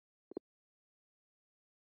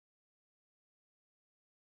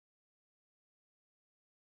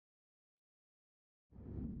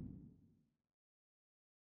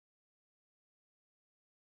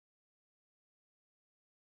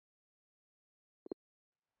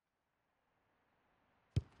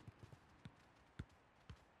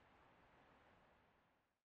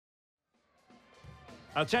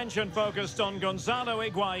Attention focused on Gonzalo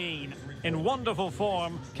Higuain. In wonderful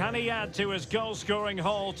form, can he add to his goal-scoring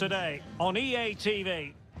haul today? On EA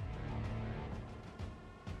TV.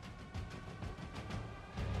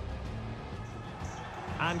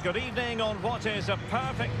 And good evening on what is a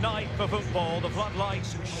perfect night for football. The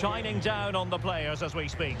floodlights shining down on the players as we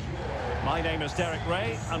speak. My name is Derek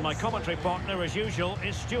Ray, and my commentary partner, as usual,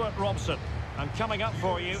 is Stuart Robson. And coming up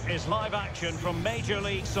for you is live action from Major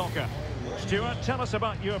League Soccer. Stuart, tell us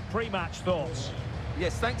about your pre-match thoughts.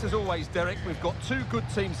 Yes, thanks as always, Derek. We've got two good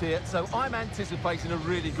teams here, so I'm anticipating a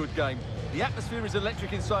really good game. The atmosphere is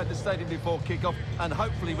electric inside the stadium before kick-off, and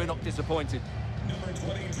hopefully we're not disappointed. Number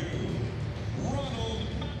 22, Ronald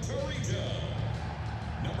Matarrita.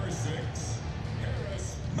 Number 6,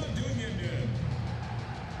 Harris Madunian.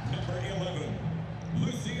 Number 11,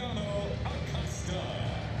 Luciano Acosta.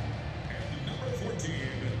 And number 14,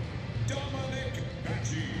 Dominic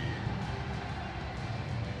Bacci.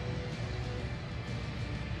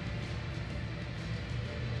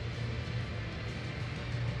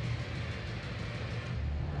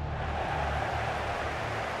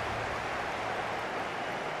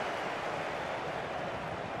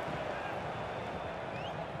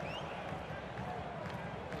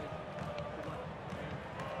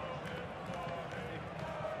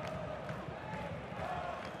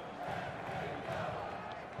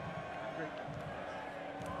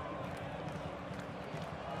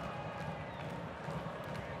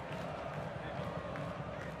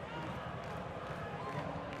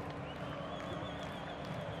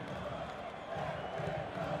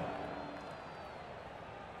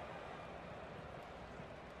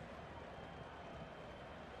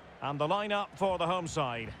 And the lineup for the home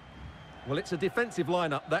side. Well, it's a defensive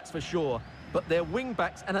lineup, that's for sure. But their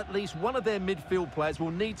wing-backs and at least one of their midfield players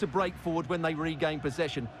will need to break forward when they regain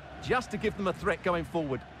possession, just to give them a threat going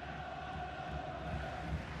forward.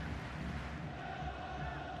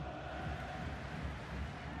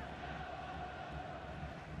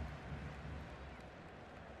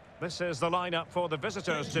 This is the lineup for the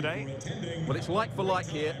visitors today. Well, it's like for like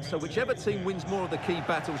here, so whichever team wins more of the key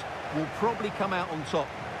battles will probably come out on top.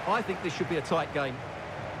 I think this should be a tight game.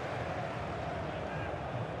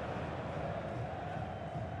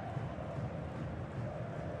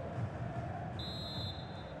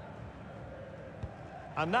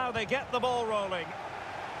 And now they get the ball rolling.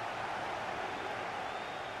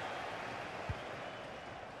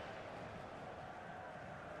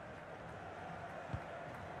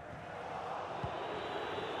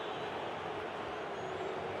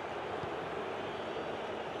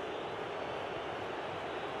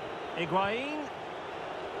 Higuain,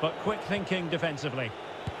 but quick thinking defensively.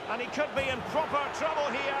 And he could be in proper trouble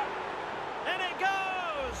here. In it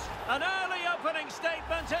goes! An early opening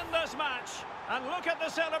statement in this match. And look at the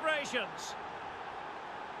celebrations.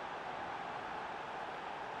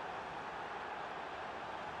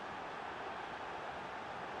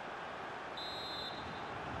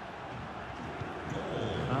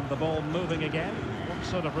 And the ball moving again. What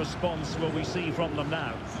sort of response will we see from them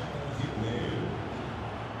now?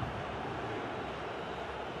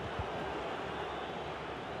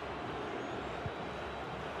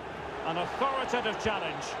 An authoritative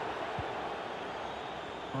challenge.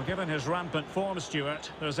 Well, given his rampant form,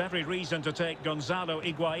 Stuart, there's every reason to take Gonzalo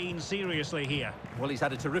Higuain seriously here. Well, he's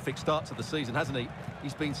had a terrific start to the season, hasn't he?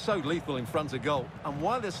 He's been so lethal in front of goal. And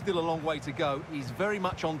while there's still a long way to go, he's very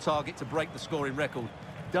much on target to break the scoring record.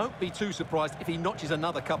 Don't be too surprised if he notches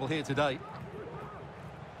another couple here today.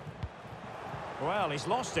 Well, he's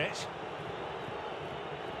lost it.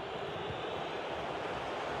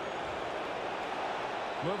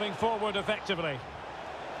 Moving forward effectively.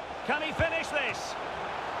 Can he finish this?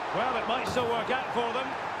 Well, it might still work out for them.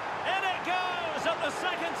 In it goes at the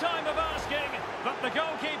second time of asking, but the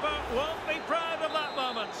goalkeeper won't be proud of that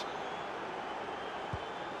moment.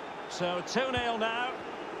 So 2-0 now.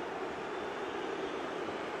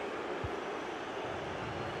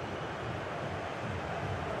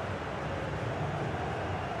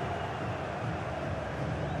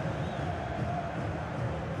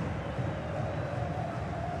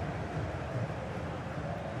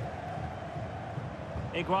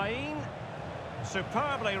 Higuain,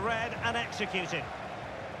 superbly read and executed.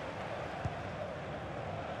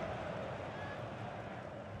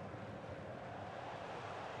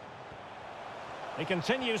 He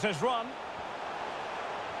continues his run.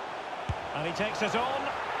 And he takes it on.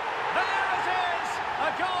 There it is!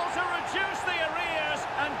 A goal to reduce the arrears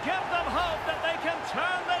and give them hope that they can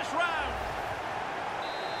turn this round.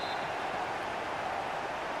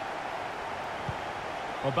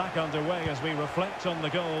 Well, back underway as we reflect on the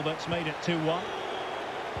goal that's made it 2-1.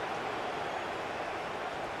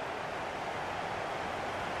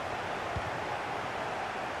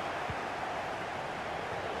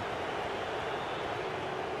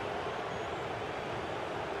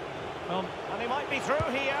 And he might be through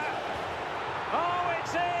here. Oh,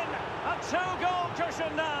 it's in! A two-goal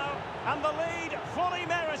cushion now, and the lead fully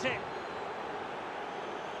merited.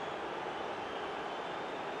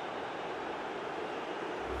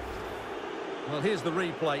 Well, here's the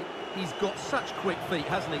replay. He's got such quick feet,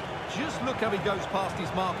 hasn't he? Just look how he goes past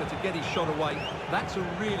his marker to get his shot away. That's a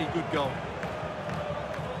really good goal.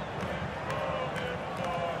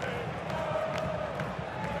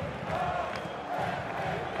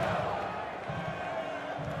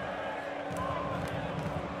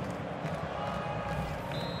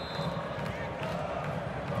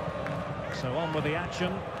 So on with the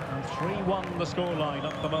action, and 3-1 the scoreline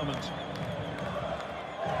at the moment.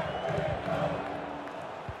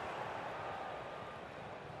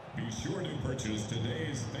 Be sure to purchase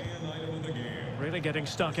today's fan item of the game. Really getting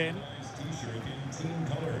stuck in. T-shirt in team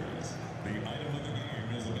colors. The item of the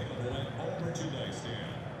game is available at all merchandise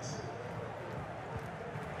stands.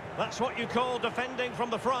 That's what you call defending from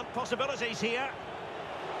the front. Possibilities here.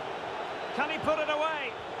 Can he put it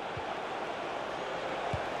away?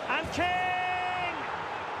 And King!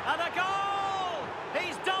 And a goal!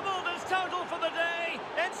 He's doubled his total for the day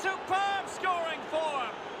in superb scoring form.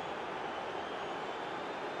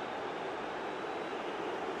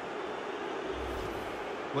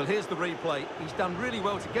 Well, here's the replay. He's done really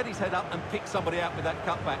well to get his head up and pick somebody out with that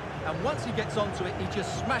cutback. And once he gets onto it, he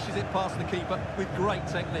just smashes it past the keeper with great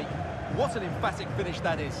technique. What an emphatic finish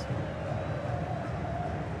that is.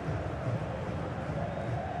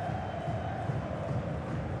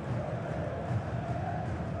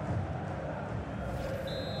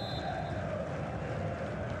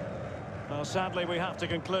 Well, sadly, we have to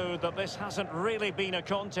conclude that this hasn't really been a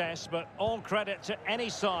contest, but all credit to any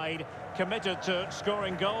side committed to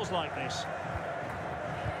scoring goals like this.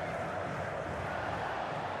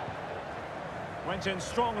 Went in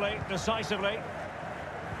strongly, decisively.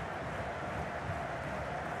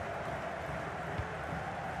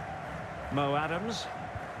 Mo Adams.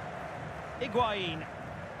 Higuain.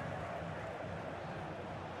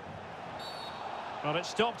 Well, it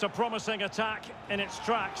stopped a promising attack in its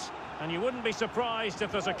tracks. And you wouldn't be surprised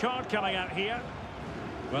if there's a card coming out here.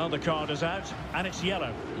 Well, the card is out, and it's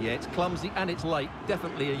yellow. Yeah, it's clumsy and it's late.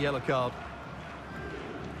 Definitely a yellow card.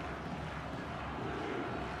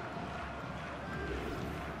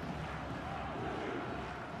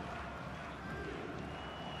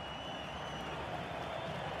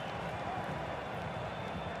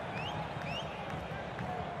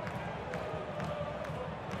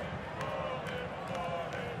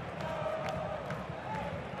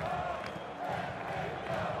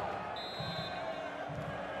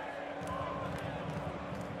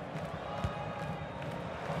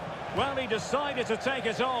 Well, he decided to take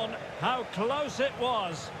it on. How close it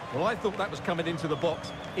was. Well, I thought that was coming into the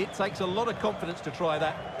box. It takes a lot of confidence to try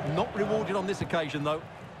that. Not rewarded on this occasion, though.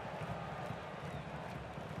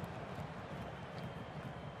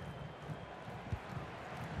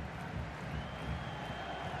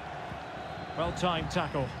 Well-timed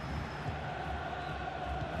tackle.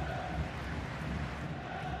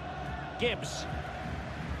 Gibbs.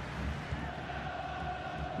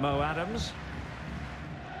 Mo Adams.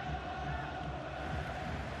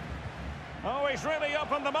 Oh, he's really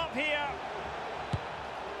opened them up here.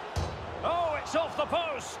 Oh, it's off the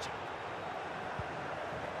post.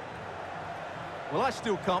 Well, I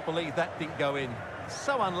still can't believe that didn't go in.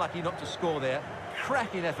 So unlucky not to score there.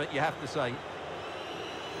 Cracking effort, you have to say.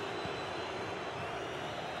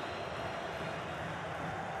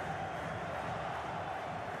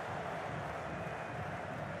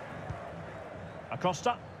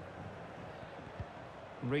 Acosta.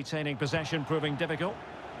 Retaining possession proving difficult.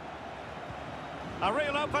 A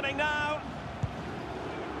real opening now.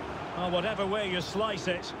 Oh, whatever way you slice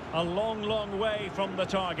it, a long, long way from the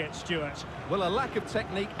target, Stuart. Well, a lack of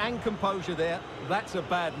technique and composure there. That's a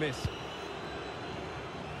bad miss.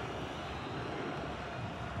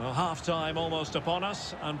 Well, half-time almost upon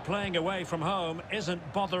us, and playing away from home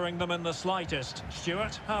isn't bothering them in the slightest.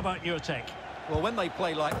 Stuart, how about your take? Well, when they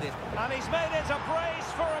play like this... And he's made it a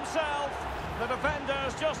brace for himself. The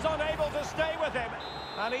defender's just unable to stay with him,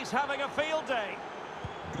 and he's having a field day.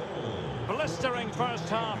 Blistering first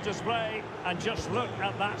half display, and just look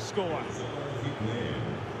at that score.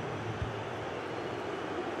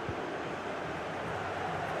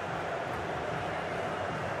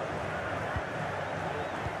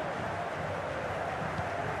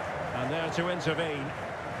 And there to intervene.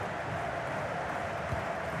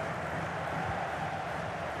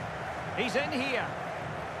 He's in here.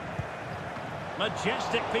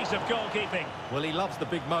 Majestic piece of goalkeeping. Well, he loves the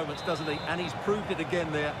big moments, doesn't he? And he's proved it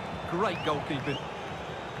again there. Great goalkeeping.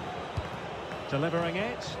 Delivering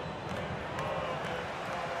it.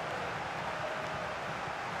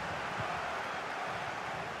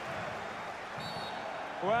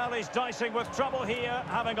 Well, he's dicing with trouble here,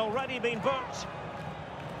 having already been booked.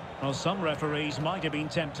 Well, some referees might have been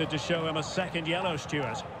tempted to show him a second yellow,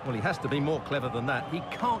 Stuart. Well, he has to be more clever than that. He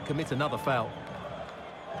can't commit another foul.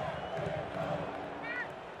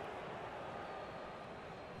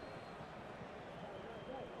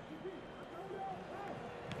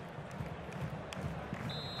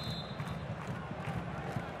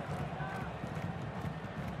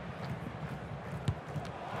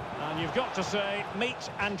 And you've got to say, meat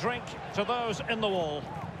and drink to those in the wall.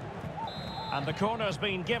 And the corner's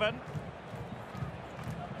been given.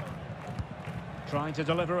 Trying to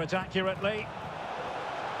deliver it accurately.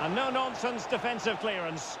 And no-nonsense defensive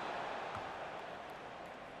clearance.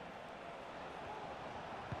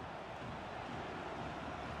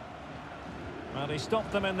 Well, he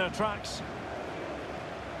stopped them in their tracks.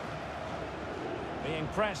 Being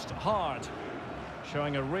pressed hard.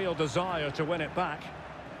 Showing a real desire to win it back.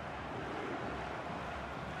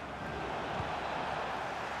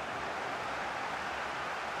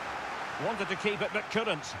 Wanted to keep it, but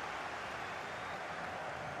couldn't.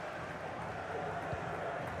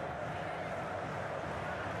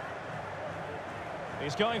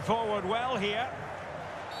 He's going forward well here.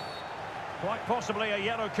 Quite possibly a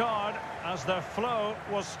yellow card as the flow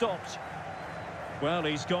was stopped. Well,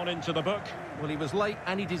 he's gone into the book. Well, he was late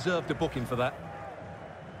and he deserved a booking for that.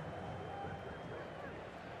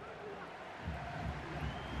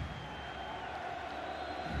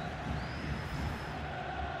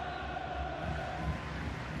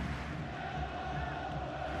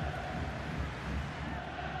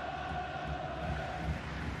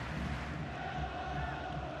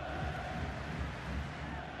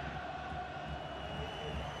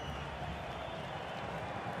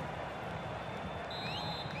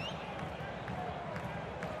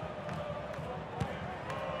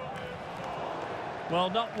 Well,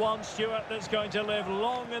 not one, Stuart, that's going to live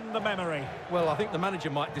long in the memory. Well, I think the manager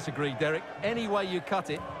might disagree, Derek. Any way you cut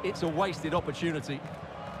it, it's a wasted opportunity.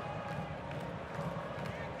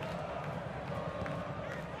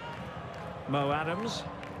 Mo Adams.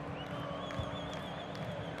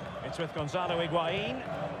 It's with Gonzalo Higuain.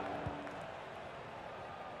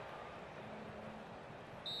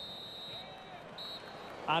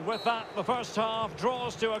 And with that, the first half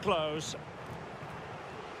draws to a close.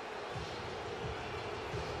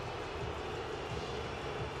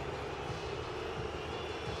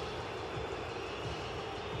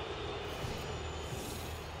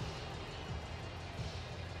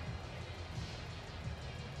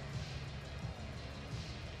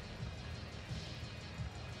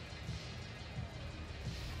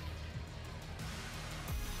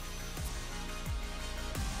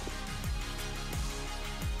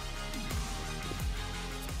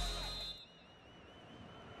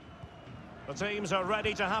 The teams are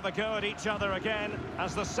ready to have a go at each other again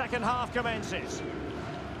as the second half commences.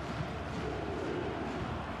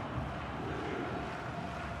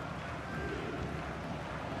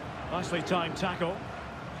 Nicely timed tackle.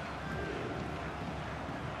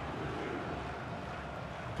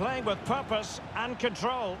 Playing with purpose and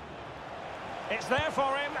control. It's there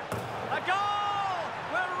for him. A goal!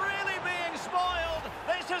 We're really being spoiled.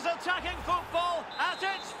 This is attacking football at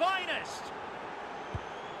its finest.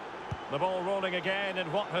 The ball rolling again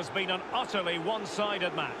in what has been an utterly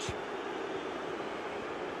one-sided match.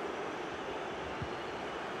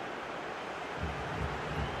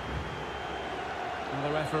 And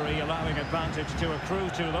the referee allowing advantage to accrue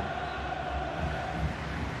to them.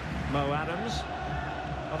 Mo Adams.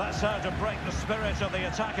 Well, that's how to break the spirit of the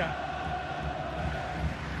attacker.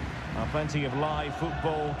 Plenty of live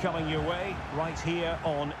football coming your way right here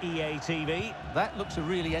on EA TV. That looks a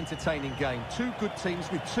really entertaining game. Two good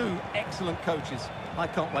teams with two excellent coaches. I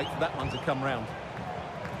can't wait for that one to come round.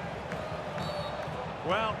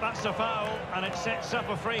 Well, that's a foul, and it sets up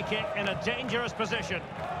a free kick in a dangerous position.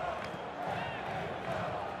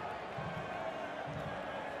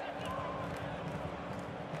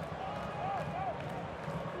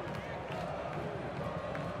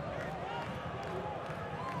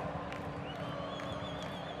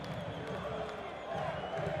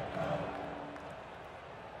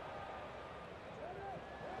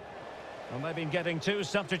 And they've been getting two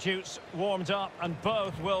substitutes warmed up, and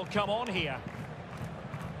both will come on here.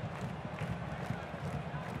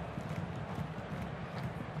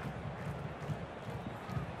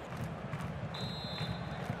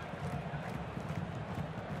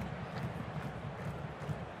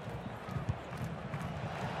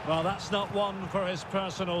 Well, that's not one for his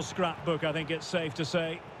personal scrapbook, I think it's safe to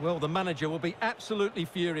say. Well, the manager will be absolutely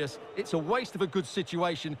furious. It's a waste of a good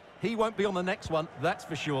situation. He won't be on the next one, that's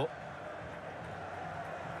for sure.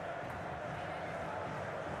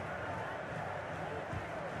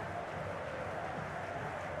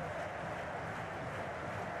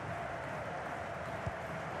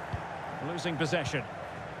 losing possession.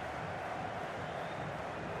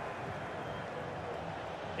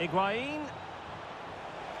 Higuain.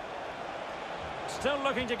 Still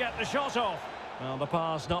looking to get the shot off. Well, the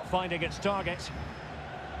pass not finding its target.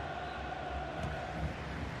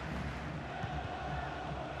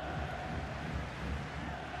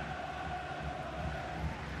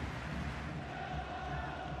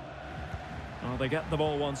 Well, they get the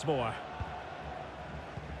ball once more.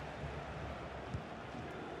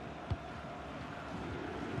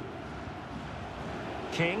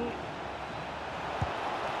 King.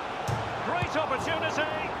 Great opportunity.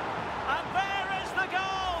 And there is the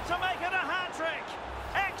goal to make it a hat-trick.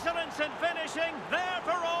 Excellence in finishing, there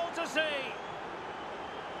for all to see.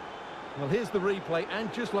 Well, here's the replay,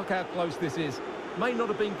 and just look how close this is. May not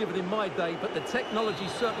have been given in my day, but the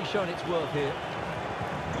technology's certainly shown its worth here.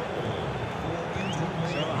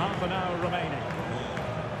 So half an hour remaining.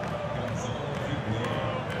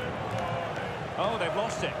 Oh, they've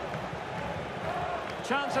lost it.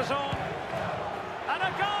 Chances on. And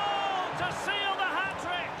a goal to seal the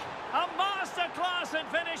hat-trick. A masterclass in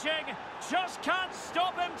finishing. Just can't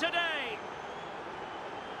stop him today.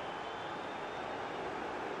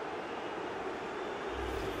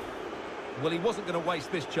 Well, he wasn't going to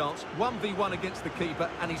waste this chance. 1v1 against the keeper,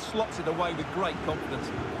 and he slots it away with great confidence.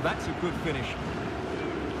 That's a good finish.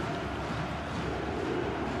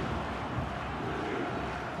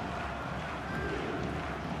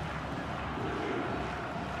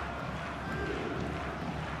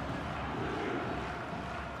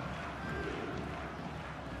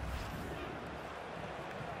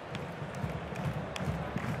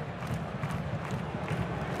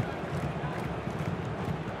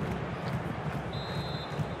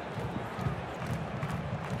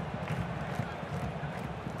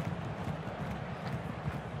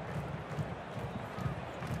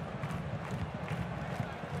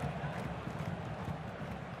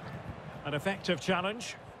 An effective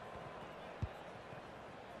challenge.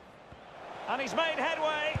 And he's made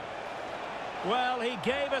headway. Well, he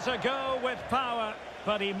gave it a go with power,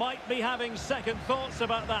 but he might be having second thoughts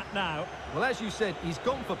about that now. Well, as you said, he's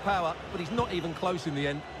gone for power, but he's not even close in the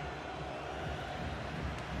end.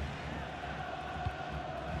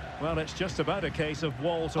 Well, it's just about a case of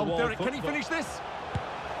wall-to-wall Derek, football. can he finish this?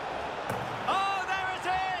 Oh, there it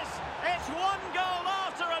is! It's one goal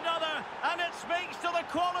after another, and it speaks to the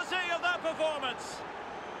quality of that performance.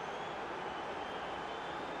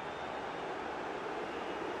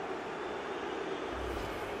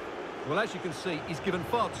 Well, as you can see, he's given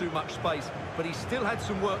far too much space, but he still had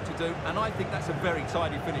some work to do, and I think that's a very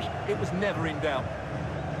tidy finish. It was never in doubt.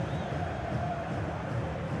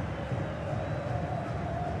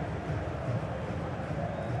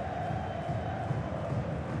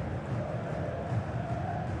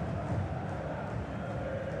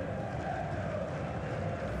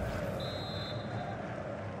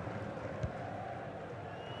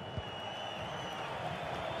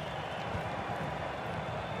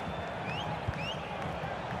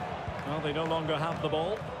 Well, they no longer have the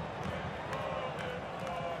ball.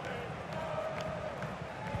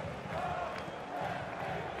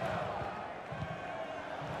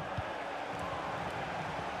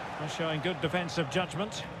 They're showing good defensive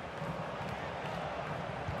judgment.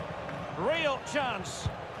 Real chance.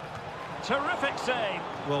 Terrific save.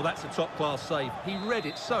 Well, that's a top-class save. He read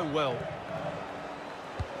it so well.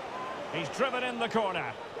 He's driven in the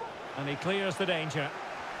corner. And he clears the danger.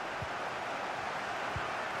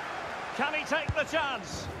 Can he take the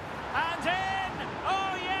chance? And in!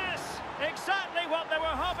 Oh, yes! Exactly what they were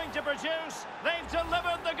hoping to produce. They've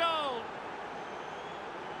delivered the goal.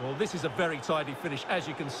 Well, this is a very tidy finish, as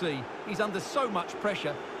you can see. He's under so much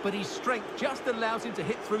pressure, but his strength just allows him to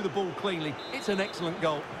hit through the ball cleanly. It's an excellent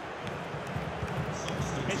goal.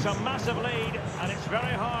 It's a massive lead, and it's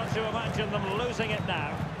very hard to imagine them losing it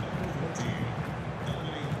now.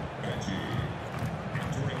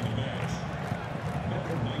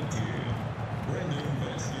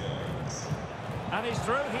 And he's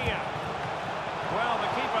through here. Well, the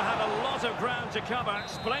keeper had a lot of ground to cover.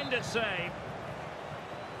 Splendid save.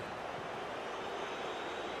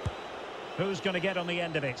 Who's going to get on the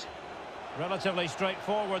end of it? Relatively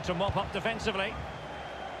straightforward to mop up defensively.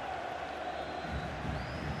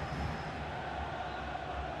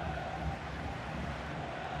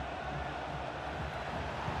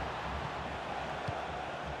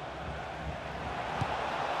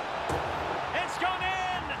 It's gone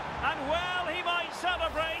in! And well, he might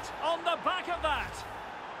celebrate on the back of that.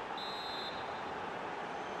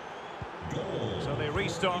 So they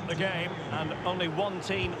restart the game, and only one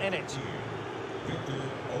team in it.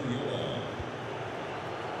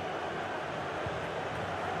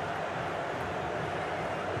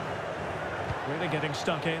 Really getting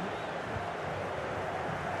stuck in.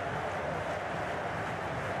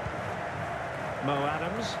 Mo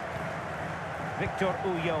Adams. Victor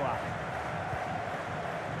Ulloa.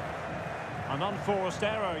 An unforced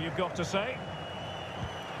error, you've got to say.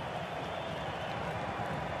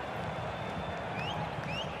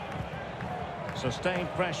 Sustained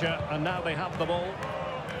pressure, and now they have the ball.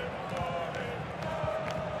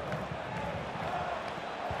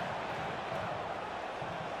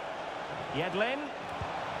 Yedlin.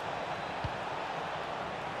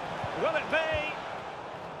 Will it be?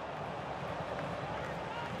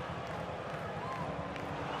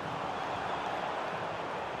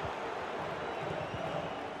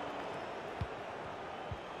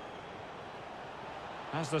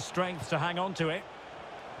 Has the strength to hang on to it.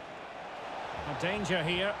 A danger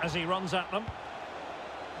here as he runs at them.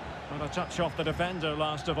 But a touch off the defender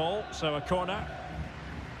last of all, so a corner.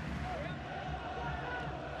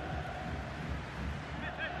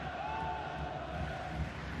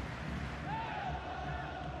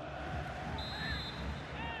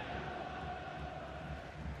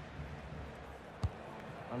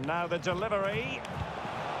 And now the delivery.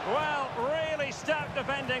 Well, really stout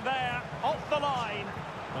defending there, off the line.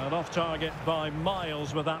 And off target by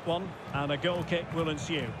miles with that one, and a goal kick will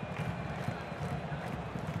ensue.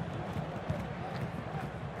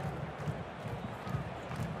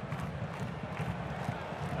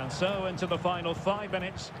 And so into the final 5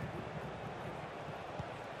 minutes.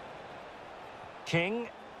 King.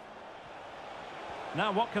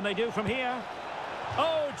 Now what can they do from here?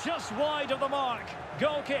 Oh, just wide of the mark.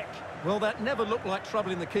 Goal kick. Well, that never looked like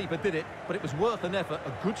troubling the keeper, did it? But it was worth an effort.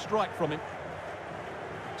 A good strike from him.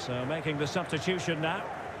 So making the substitution now.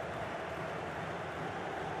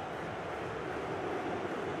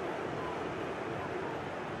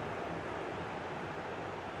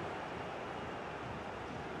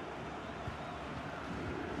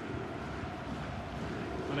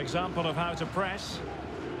 An example of how to press.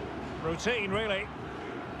 Routine, really.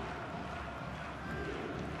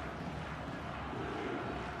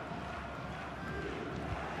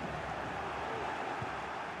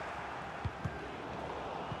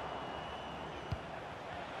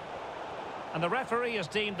 And the referee has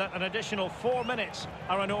deemed that an additional 4 minutes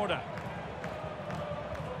are in order.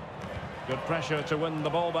 Good pressure to win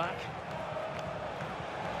the ball back.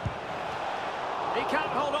 He can't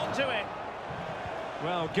hold on to it.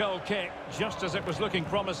 Well, goal kick, just as it was looking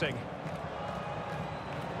promising.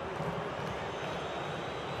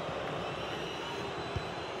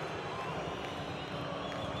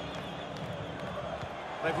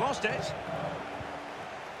 They've lost it.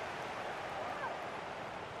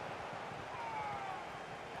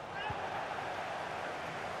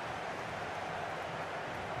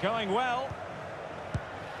 Going well.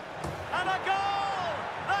 And a goal!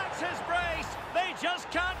 That's his brace. They just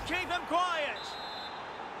can't keep him quiet.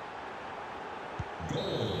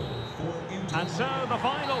 And so the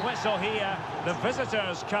final whistle here. The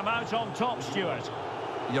visitors come out on top, Stuart.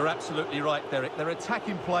 You're absolutely right, Derek. Their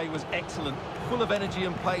attacking play was excellent, full of energy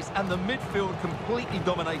and pace, and the midfield completely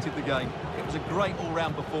dominated the game. It was a great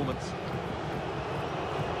all-round performance.